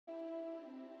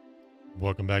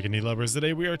Welcome back, Indie Lovers.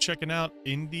 Today we are checking out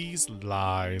Indie's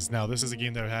Lies. Now, this is a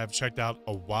game that I have checked out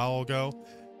a while ago.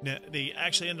 Now, they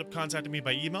actually ended up contacting me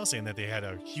by email saying that they had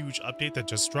a huge update that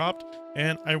just dropped,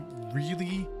 and I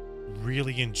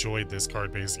really enjoyed this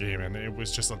card-based game, and it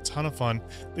was just a ton of fun.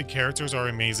 The characters are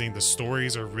amazing. The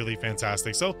stories are really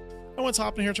fantastic. So I want to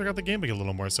hop in here and check out the game a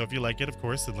little more. So if you like it, of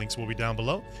course, the links will be down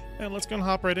below, and let's go and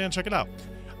hop right in and check it out.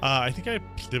 I think I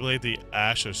played the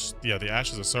Ashes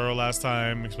of Sorrow last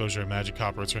time. Exposure of magic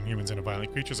copper turn humans into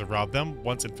violent creatures or rob them.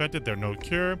 Once infected, they're no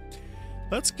cure.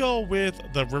 Let's go with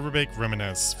the Riverbank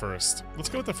Reminisce first. Let's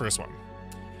go with the first one.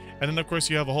 And then, of course,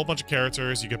 you have a whole bunch of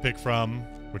characters you can pick from,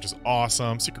 which is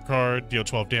awesome. Secret card, deal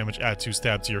 12 damage, add 2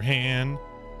 stab to your hand.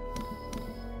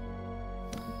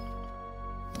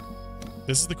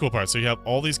 This is the cool part. So you have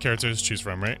all these characters to choose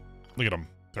from, right? Look at them.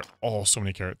 They're all so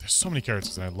many characters. There's so many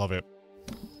characters, and I love it.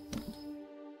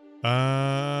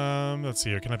 Let's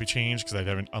see here. Can that be changed? Because I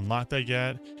haven't unlocked that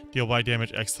yet. Deal Y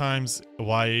damage X times.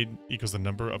 Y equals the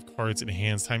number of cards in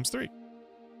hands times 3.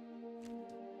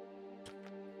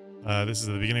 This is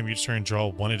at the beginning of each turn. Draw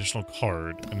 1 additional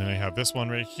card. And then I have this one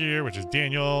right here, which is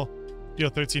Daniel. Deal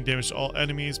 13 damage to all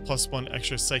enemies, plus 1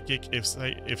 extra psychic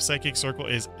if Psychic Circle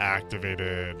is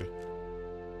activated.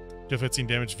 Deal 15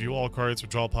 damage. View all cards.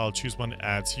 Withdraw a pile. Choose one to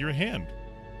add to your hand.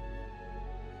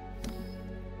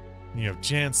 You have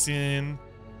Jansen,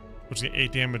 which is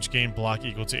 8 damage, gain block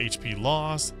equal to HP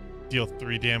loss. Deal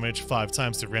 3 damage 5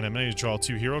 times to random enemies. Draw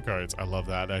 2 hero cards. I love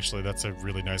that, actually. That's a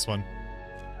really nice one.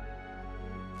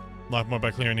 Lock more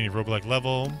by clearing any roguelike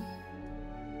level.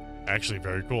 Actually,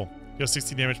 very cool. Deal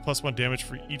 16 damage plus 1 damage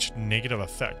for each negative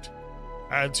effect.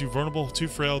 Add 2 vulnerable, 2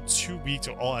 frail, 2 weak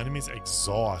to all enemies.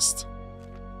 Exhaust.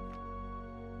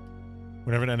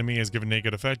 Whenever an enemy is given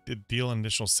negative effect, it deal an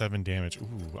additional 7 damage.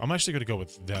 Ooh, I'm actually going to go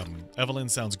with them. Evelyn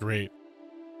sounds great.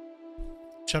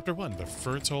 Chapter 1, The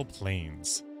Fertile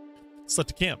Plains. Select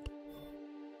a camp.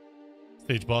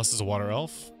 Stage boss is a water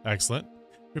elf. Excellent.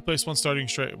 Replace one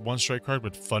strike card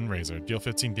with Fundraiser. Deal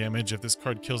 15 damage. If this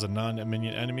card kills a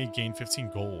non-minion enemy, gain 15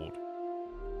 gold.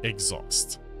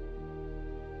 Exhaust.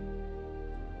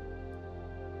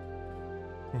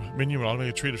 Minion will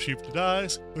automatically treat a sheep to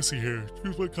dies. Let's see here.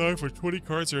 Choose one card for 20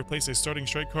 cards to replace a starting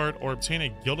strike card or obtain a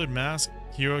gilded mask.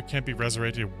 Hero can't be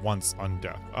resurrected once on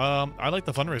death. I like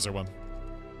the Fundraiser one.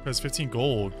 Because 15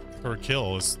 gold per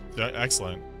kill is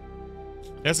excellent.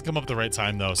 It has to come up at the right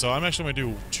time though. So I'm actually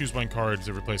going to choose one card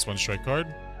to replace one strike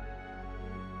card.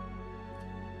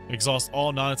 Exhaust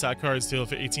all non-attack cards. Deal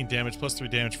 18 damage plus 3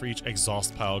 damage for each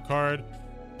exhaust pile card.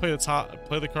 Play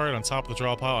the card on top of the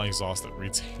draw pile and exhaust it.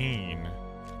 Retain.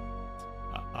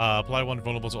 Apply 1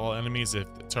 vulnerable to all enemies.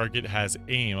 If the target has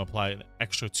aim, apply an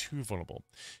extra 2 vulnerable.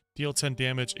 Deal 10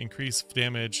 damage. Increase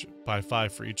damage by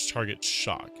 5 for each target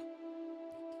shock.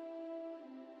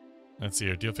 Let's see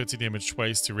here. Deal 50 damage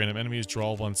twice to random enemies.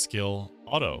 Draw 1 skill.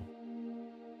 Auto.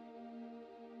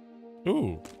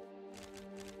 Ooh.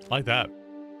 I like that.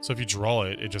 So if you draw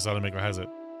it, it just automatically has it.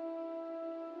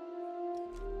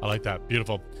 I like that.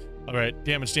 Beautiful. Alright.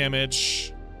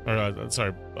 Damage. Or,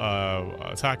 attack.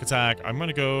 I'm going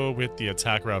to go with the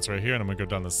attack routes right here, and I'm going to go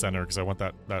down the center because I want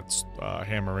that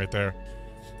hammer right there.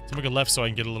 So I'm going to go left so I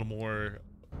can get a little more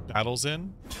battles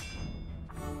in.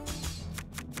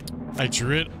 I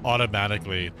drew it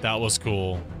automatically. That was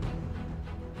cool.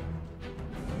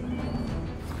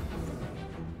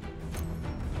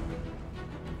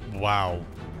 Wow.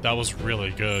 That was really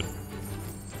good.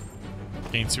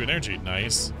 Gain 2 energy.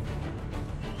 Nice.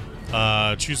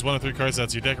 Choose 1 of 3 cards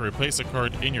that's your deck or replace a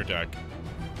card in your deck.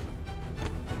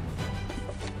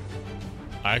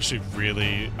 I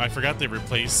forgot they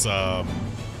replace, I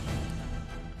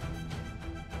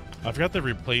forgot the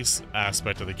replace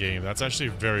aspect of the game. That's actually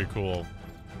very cool.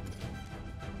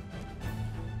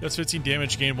 Does 15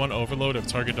 damage, gain 1 overload if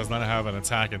target does not have an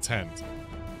attack intent.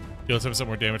 Deal 10%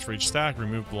 more damage for each stack.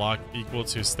 Remove block equal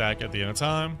to stack at the end of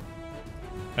time.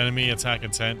 Enemy attack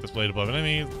intent displayed above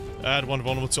enemy. Add 1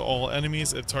 vulnerable to all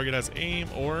enemies if target has aim,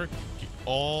 or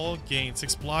all gain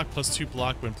 6 block plus 2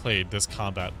 block when played this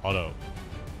combat auto.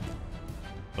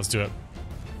 Let's do it.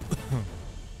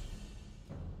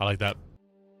 I like that.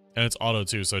 And it's auto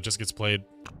too, so it just gets played.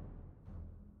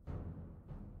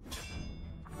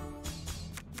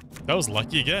 That was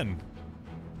lucky again.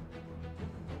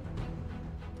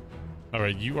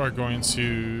 Alright, you are going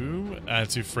to add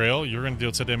 2 frail. You're going to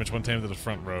deal 10 damage 1 time to the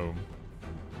front row.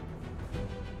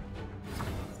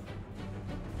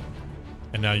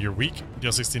 And now you're weak.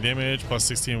 Deal 16 damage plus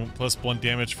 16 plus 1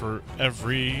 damage for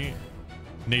every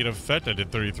negative effect. I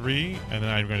did 33. And then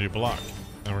I'm going to do block.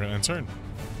 And we're going to end turn.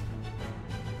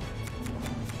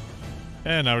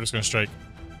 And now we're just going to strike.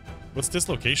 What's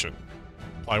dislocation?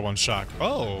 Apply 1 shock.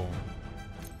 Oh.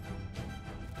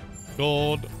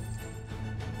 Gold.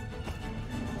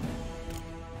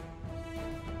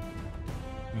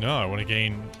 No, I want to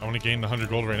gain the 100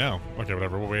 gold right now. Okay,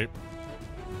 whatever. We'll wait.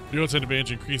 Deal 10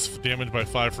 damage, increase damage by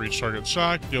 5 for each target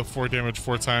shock. Deal 4 damage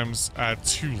 4 times, add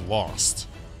 2 lost.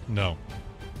 No.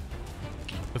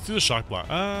 Let's do the shock blast.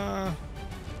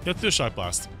 Let's do the shock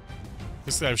blast.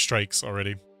 This I have strikes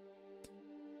already.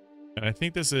 And I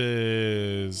think this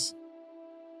is...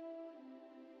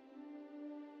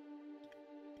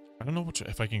 I don't know which,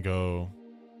 if I can go...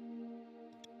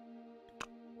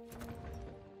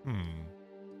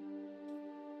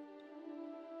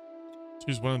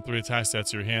 Choose 1 and 3 attacks to add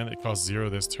to your hand. It costs 0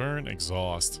 this turn.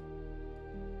 Exhaust.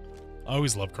 I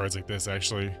always love cards like this,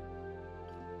 actually.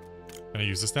 Can I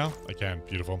use this now? I can.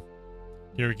 Beautiful.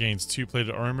 Hero gains 2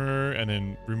 plated armor, and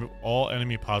then remove all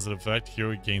enemy positive effect.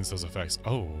 Hero gains those effects.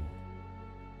 Oh.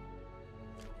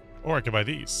 Or I could buy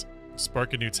these.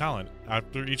 Spark a new talent.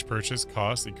 After each purchase,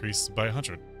 cost increases by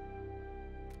 100.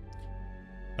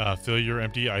 Fill your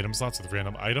empty item slots with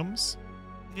random items.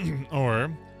 Or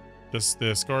just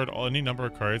discard any number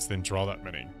of cards, then draw that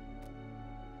many.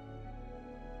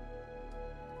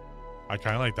 I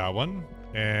kind of like that one,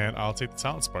 and I'll take the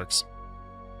talent sparks.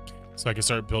 So I can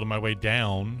start building my way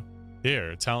down.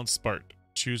 There, talent spark.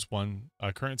 Choose 1.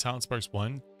 Current talent sparks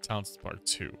 1, talent spark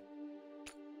 2.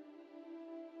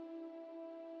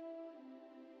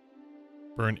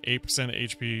 Burn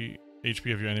 8%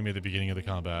 HP of your enemy at the beginning of the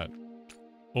combat.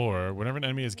 Or, whenever an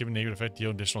enemy is given negative effect, deal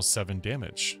an additional 7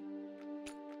 damage.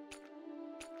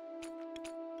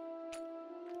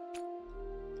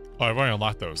 Oh, I've already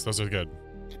unlocked those. Those are good.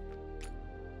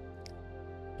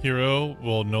 Hero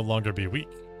will no longer be weak.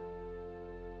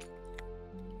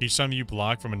 Each time you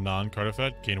block from a non-card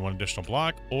effect, gain 1 additional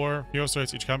block, or hero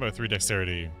starts each combat with 3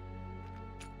 dexterity.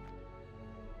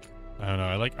 I don't know.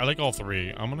 I like all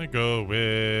 3. I'm gonna go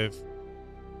with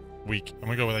weak. I'm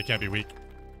gonna go with I can't be weak.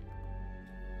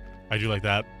 I do like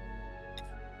that.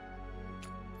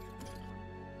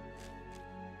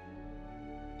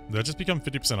 Did that just become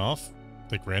 50% off?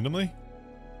 Like randomly?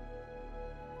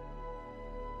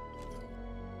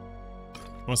 I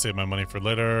want to save my money for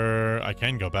later. I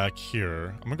can go back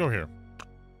here. I'm gonna go here.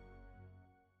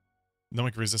 No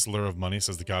one can resist the lure of money,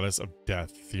 says the goddess of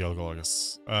death,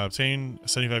 Theologus. Obtain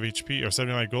 75 HP or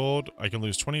 75 gold. I can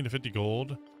lose 20 to 50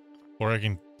 gold. Or I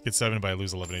can get 7 but I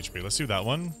lose 11 HP. Let's do that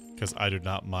one, because I do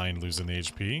not mind losing the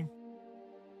HP.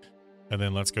 And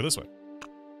then let's go this way.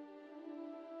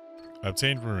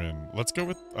 Obtain ruin. Let's go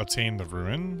with obtain the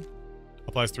ruin.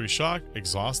 Applies 3 shock.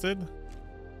 Exhausted.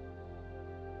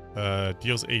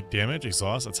 Deals 8 damage.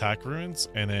 Exhaust. Attack ruins.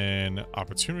 And then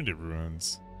opportunity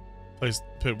ruins.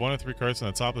 Put 1 of 3 cards on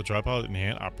the top of the drop pile in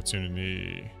hand.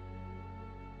 Opportunity.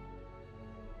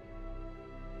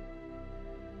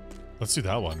 Let's do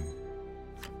that one.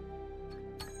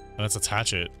 And let's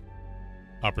attach it.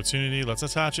 Opportunity. Let's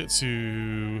attach it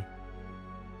to...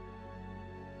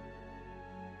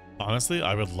 Honestly,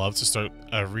 I would love to start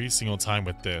every single time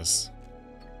with this.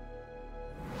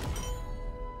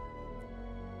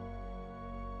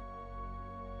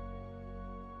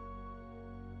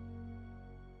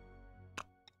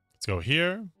 Let's go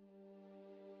here.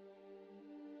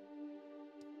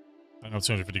 I know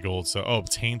 250 gold, so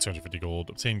obtain 250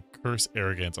 gold. Obtain Curse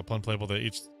Arrogance. Upon playable,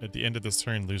 at the end of this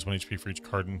turn, lose 1 HP for each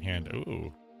card in hand.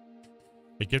 Ooh.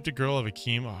 A gifted girl of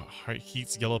Akeem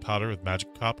heats yellow powder with magic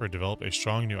copper. Develop a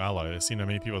strong new ally. It is seen by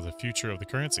many people as the future of the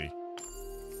currency.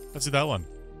 Let's do that one.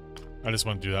 I just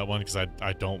want to do that one because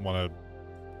I don't want to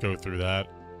go through that.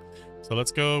 So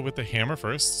let's go with the hammer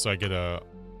first. So I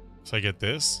get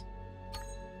this.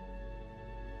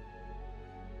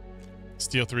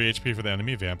 Steal 3 HP for the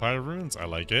enemy. Vampire runes. I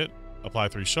like it. Apply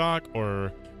 3 shock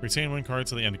or retain 1 card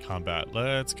till the end of combat.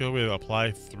 Let's go with apply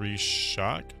 3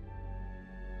 shock.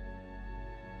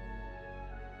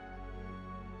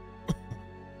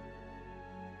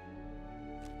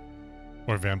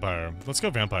 Or vampire. Let's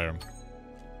go vampire. And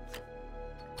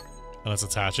let's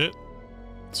attach it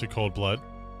to cold blood.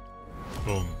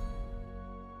 Boom.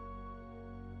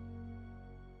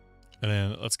 And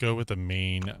then let's go with the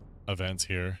main event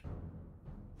here.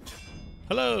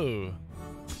 Hello!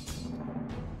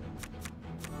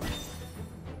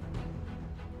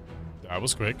 That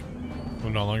was quick. Will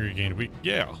no longer gain weak.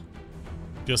 Yeah!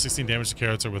 Deal 16 damage to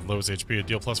character with lowest HP.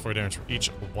 Deal plus 4 damage for each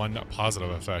 1 positive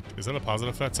effect. Is that a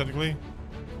positive effect, technically?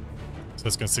 So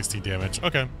it's going to 16 damage.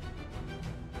 Okay.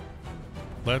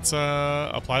 Let's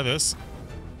apply this.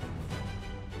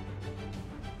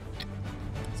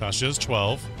 Sasha is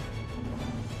 12.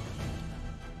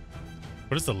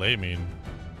 What does delay mean?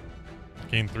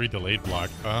 Gain 3 delayed block.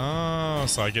 Oh,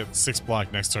 so I get 6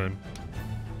 block next turn.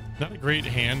 Not a great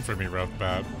hand for me right off the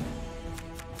bat.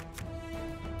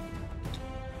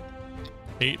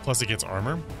 8 plus it gets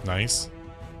armor. Nice.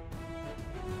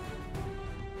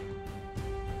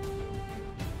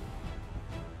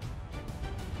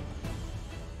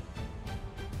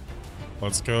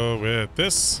 Let's go with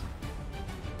this.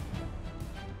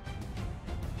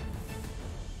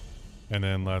 And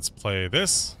then let's play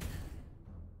this.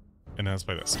 And then let's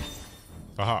play this.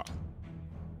 Aha.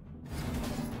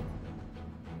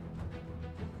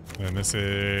 And this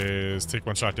is take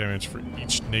 1 shot damage for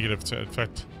each negative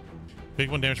effect.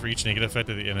 Take 1 damage for each negative effect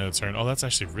at the end of the turn. Oh, that's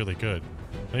actually really good.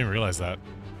 I didn't even realize that.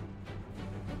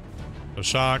 So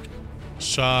shock.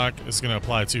 Shock is going to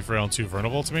apply 2 frail and 2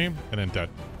 vulnerable to me. And then dead.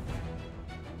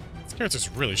 This character's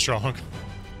really strong.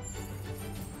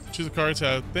 Choose a card to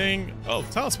have thing. Oh,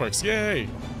 Talent Sparks. Yay.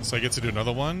 So I get to do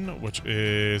another one, which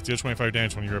is deal 25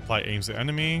 damage when you apply aims at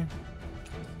enemy.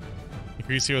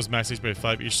 Increase heroes max HP by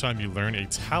 5 each time you learn a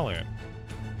talent.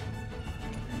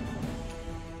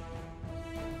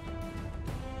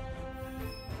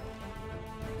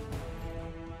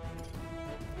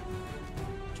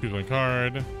 Choose 1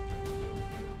 card.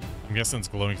 I'm guessing it's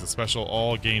glowing as a special.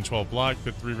 All gain 12 block.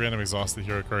 Put 3 random exhausted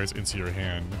hero cards into your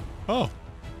hand. Oh.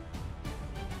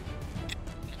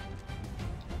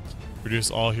 Reduce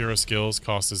all hero skills,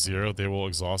 cost to 0. They will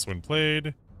exhaust when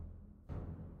played.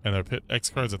 And they'll put X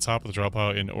cards at the top of the draw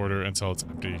pile in order until it's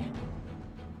empty.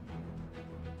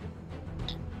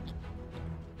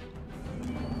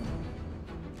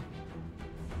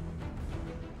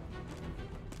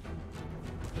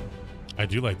 I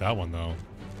do like that one though.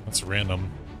 That's random.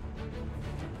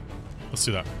 Let's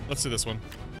do that. Let's do this one.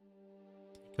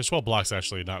 Because 12 blocks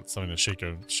actually not something to shake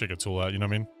a tool at, you know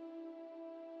what I mean?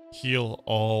 Heal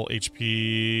all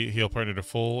HP, heal partner to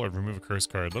full, or remove a curse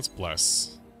card. Let's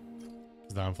bless.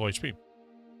 Because now I'm full HP.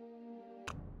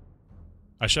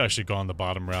 I should actually go on the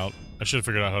bottom route. I should have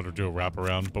figured out how to do a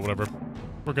wraparound, but whatever.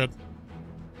 We're good.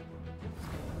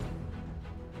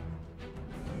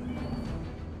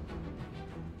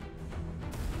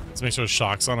 Let's make sure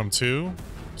shock's on him too,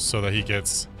 so that he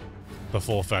gets the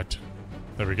full effect.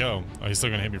 There we go. Oh, he's still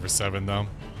gonna hit me for 7 though.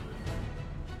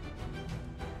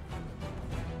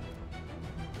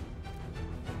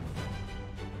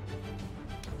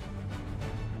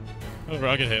 Whatever,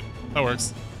 I'll get hit. That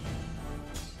works.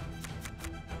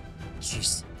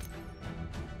 Jeez.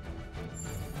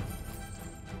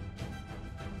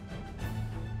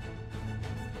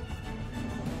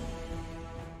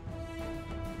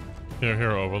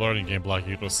 Hero Overload and gain block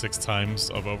equals 6 times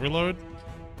of Overload.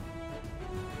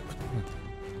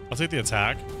 I'll take the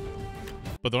attack.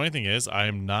 But the only thing is, I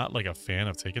am not like a fan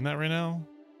of taking that right now.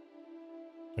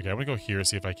 Okay, I'm gonna go here,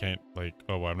 see if I can't like,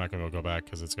 oh well, I'm not gonna go back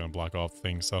because it's gonna block off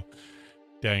things, so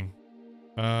dang.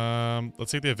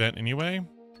 Let's take the event anyway.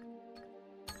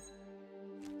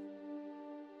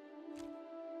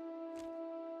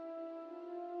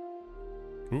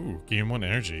 Ooh, gain 1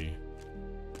 energy.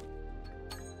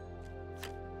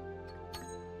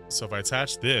 So if I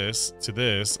attach this to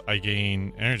this, I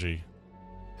gain energy.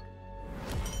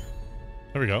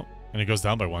 There we go. And it goes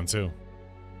down by 1 too.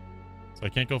 So I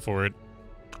can't go forward.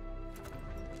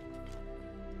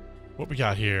 What we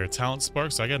got here? Talent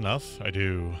Sparks. I got enough. I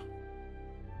do.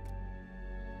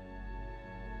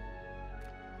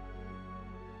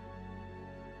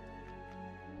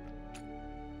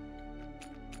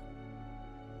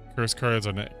 Curse cards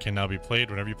can now be played.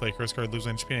 Whenever you play a curse card, lose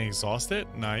HP and exhaust it.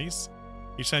 Nice.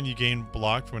 Each time you gain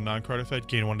block from a non-card effect,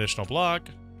 gain 1 additional block.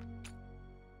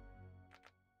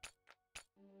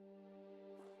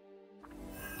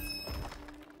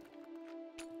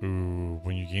 Ooh,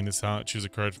 when you gain this talent, choose a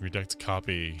card from your deck to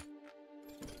copy.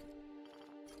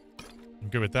 I'm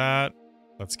good with that.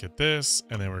 Let's get this,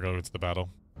 and then we're going to the battle.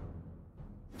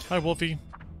 Hi, Wolfie.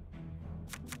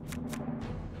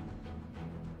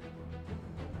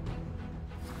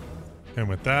 And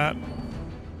with that.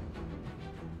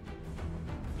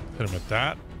 Hit him with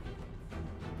that.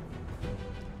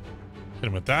 Hit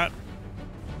him with that.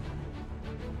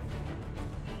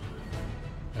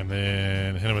 And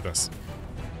then hit him with this.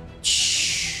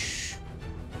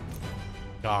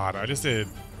 God, I just did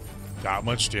that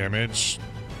much damage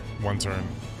 1 turn.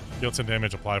 Deal 10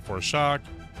 damage, apply for a shock.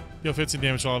 Deal 15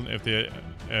 damage on if the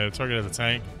target of the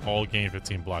tank, all gain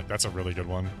 15 block. That's a really good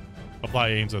one. Apply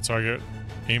aim to the target.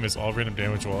 Aim is all random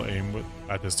damage while aim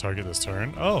at this target this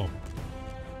turn. Oh.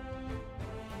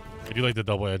 I do like the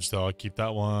double edge though. I'll keep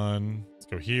that one. Let's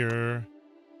go here.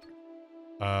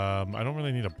 I don't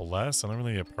really need a bless. I don't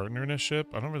really need a partner in a ship.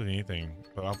 I don't really need anything.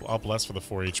 But I'll bless for the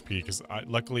 4 HP because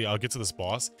luckily I'll get to this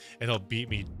boss and he'll beat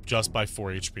me just by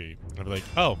 4 HP. And I'll be like,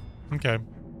 oh, okay.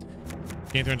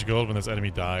 Gain 300 gold when this enemy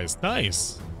dies.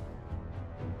 Nice.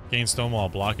 Gain stonewall.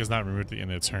 Block is not removed at the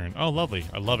end of the turn. Oh, lovely.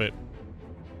 I love it.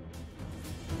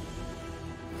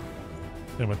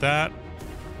 Hit him with that.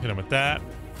 Hit him with that.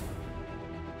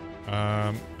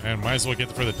 And might as well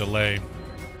get for the delay.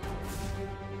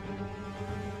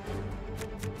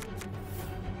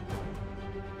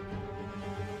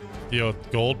 Deal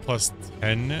gold plus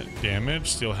 10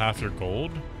 damage. Steal half your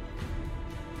gold.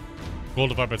 Gold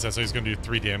divided by 10, so he's going to do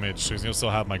 3 damage. So he's going to still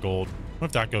have my gold. What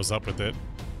if that goes up with it?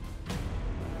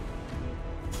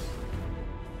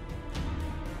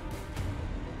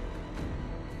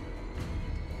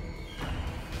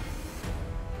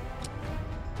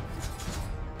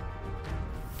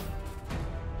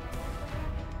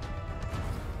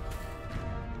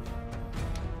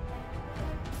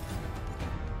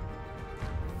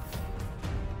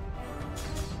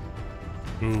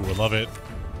 Ooh, I love it.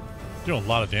 Doing a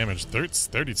lot of damage.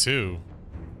 32.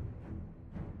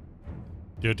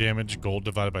 Deal damage, gold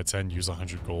divided by 10, use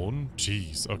 100 gold.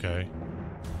 Jeez, okay.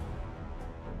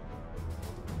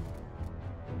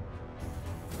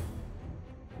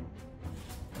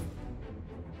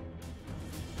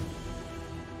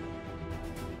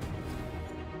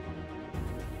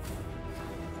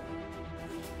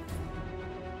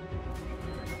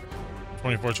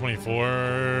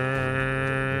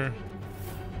 $24.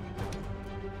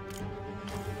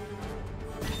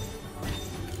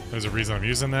 There's a reason I'm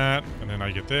using that, and then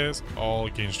I get this. All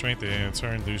gain strength and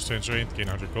turn, lose 10 strength, gain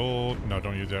 100 gold. No,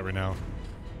 don't use that right now.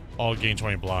 All gain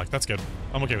 20 block. That's good.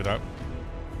 I'm okay with that.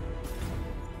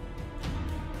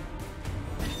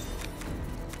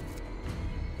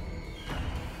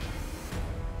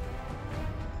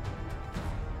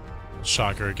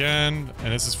 Shocker again,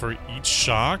 and this is for each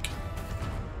shock.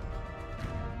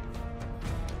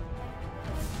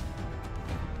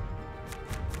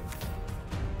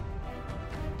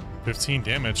 $15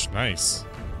 damage, nice.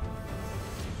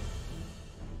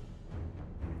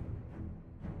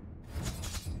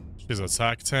 She's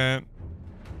attack tent.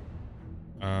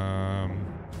 There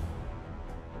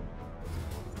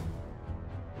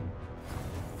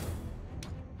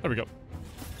we go.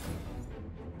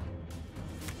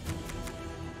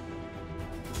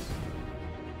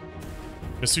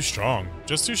 Just too strong.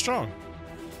 Just too strong.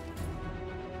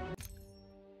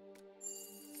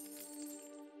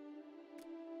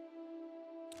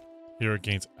 Hero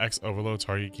gains X overload,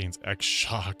 target gains X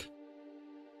shock.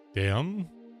 Damn.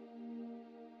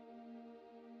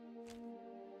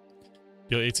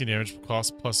 Deal 18 damage,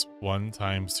 cost +1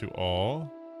 times to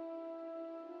all.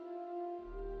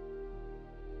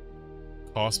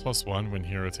 Cost +1 when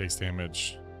hero takes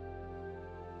damage.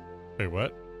 Wait,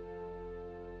 what?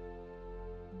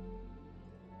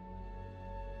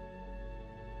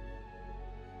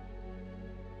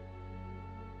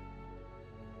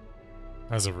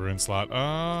 Has a ruin slot.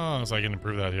 Oh, so I can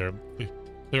improve that here.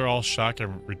 Clear all shock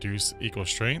and reduce equal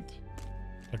strength.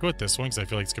 I'll go with this one because I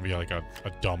feel like it's going to be like a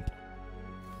dump.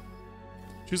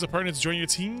 Choose a partner to join your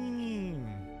team.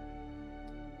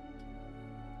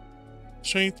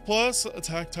 Strength plus,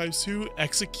 attack types 2,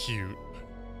 execute.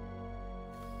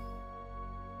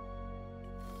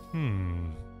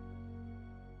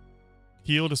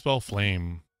 Heal, dispel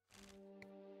flame.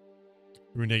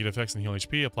 Remove negative effects and heal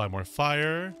HP. Apply more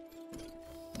fire.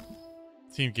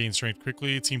 Team gains strength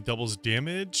quickly. Team doubles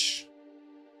damage.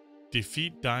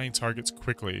 Defeat dying targets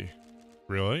quickly.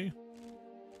 Really?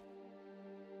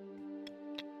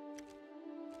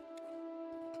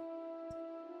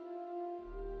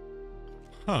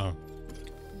 Huh.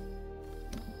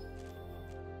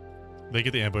 They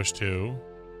get the ambush too.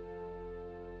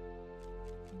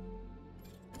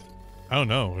 I don't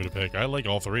know who to pick. I like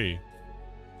all three.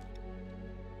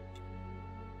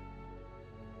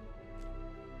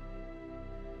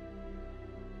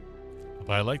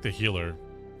 But I like the healer.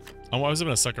 I was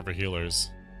even a sucker for healers.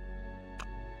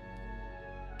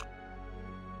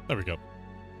 There we go.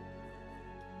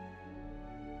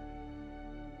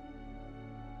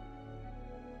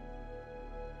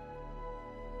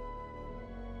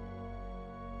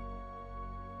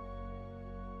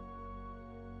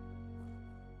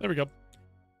 There we go.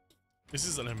 This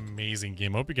is an amazing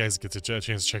game. I hope you guys get a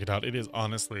chance to check it out. It is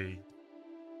honestly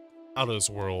out of this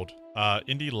world.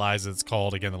 Indie Lies it's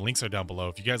called. Again, the links are down below.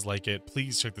 If you guys like it,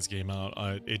 please check this game out.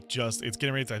 It's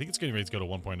getting ready to, I think it's getting ready to go to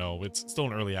 1.0. It's still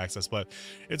in early access, but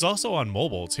it's also on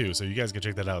mobile too, so you guys can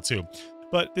check that out too.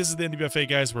 But this is the Indie Buffet,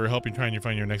 guys. We're helping try and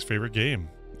find your next favorite game.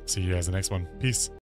 See you guys in the next one. Peace.